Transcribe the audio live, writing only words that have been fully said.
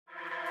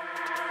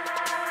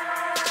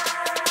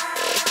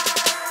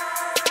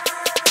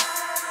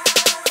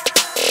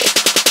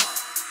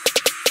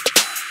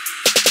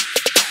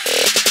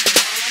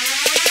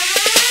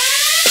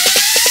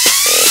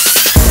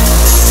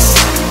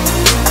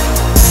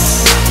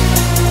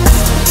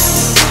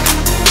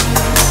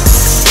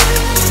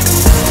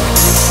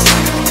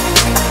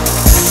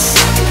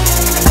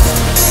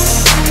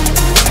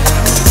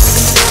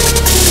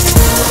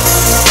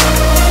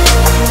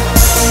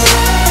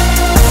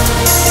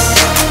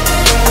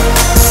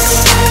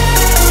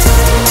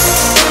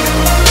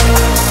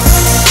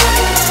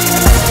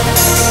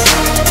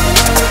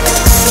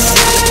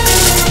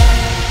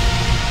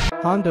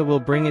Honda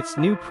will bring its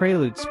new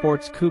Prelude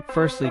sports coupe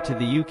firstly to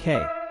the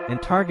UK, and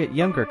target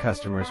younger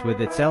customers with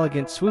its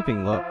elegant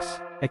swooping looks,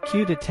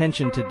 acute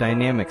attention to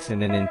dynamics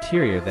and an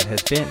interior that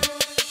has been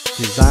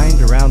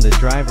designed around the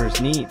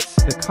driver's needs.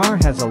 The car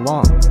has a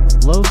long,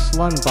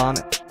 low-slung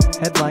bonnet,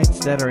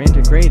 headlights that are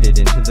integrated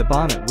into the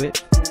bonnet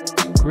width,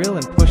 grille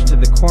and push to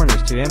the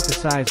corners to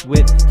emphasize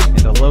width,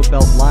 and a low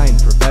belt line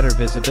for better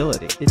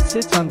visibility. It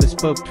sits on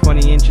bespoke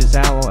 20 inches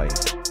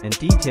alloys, and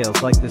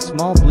details like the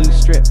small blue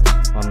strip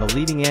on the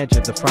leading edge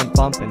of the front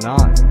bump and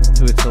on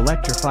to its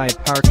electrified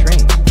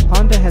powertrain.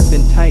 Honda has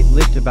been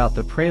tight-lipped about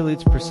the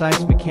Prelude's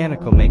precise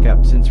mechanical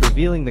makeup since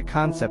revealing the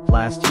concept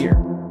last year,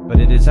 but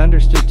it is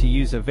understood to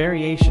use a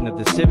variation of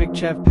the Civic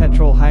CHEV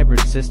petrol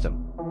hybrid system,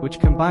 which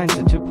combines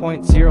a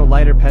 2.0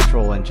 liter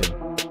petrol engine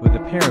with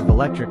a pair of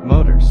electric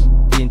motors.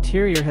 The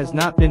interior has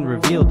not been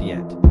revealed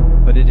yet,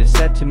 but it is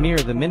set to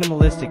mirror the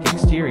minimalistic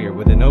exterior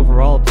with an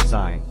overall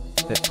design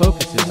that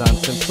focuses on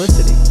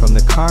simplicity. From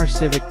the car's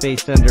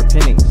Civic-based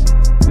underpinnings,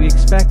 we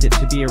expect it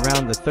to be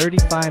around the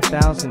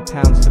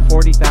 £35,000 to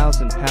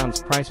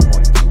 £40,000 price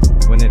point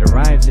when it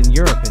arrives in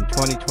Europe in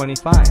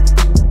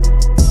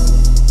 2025.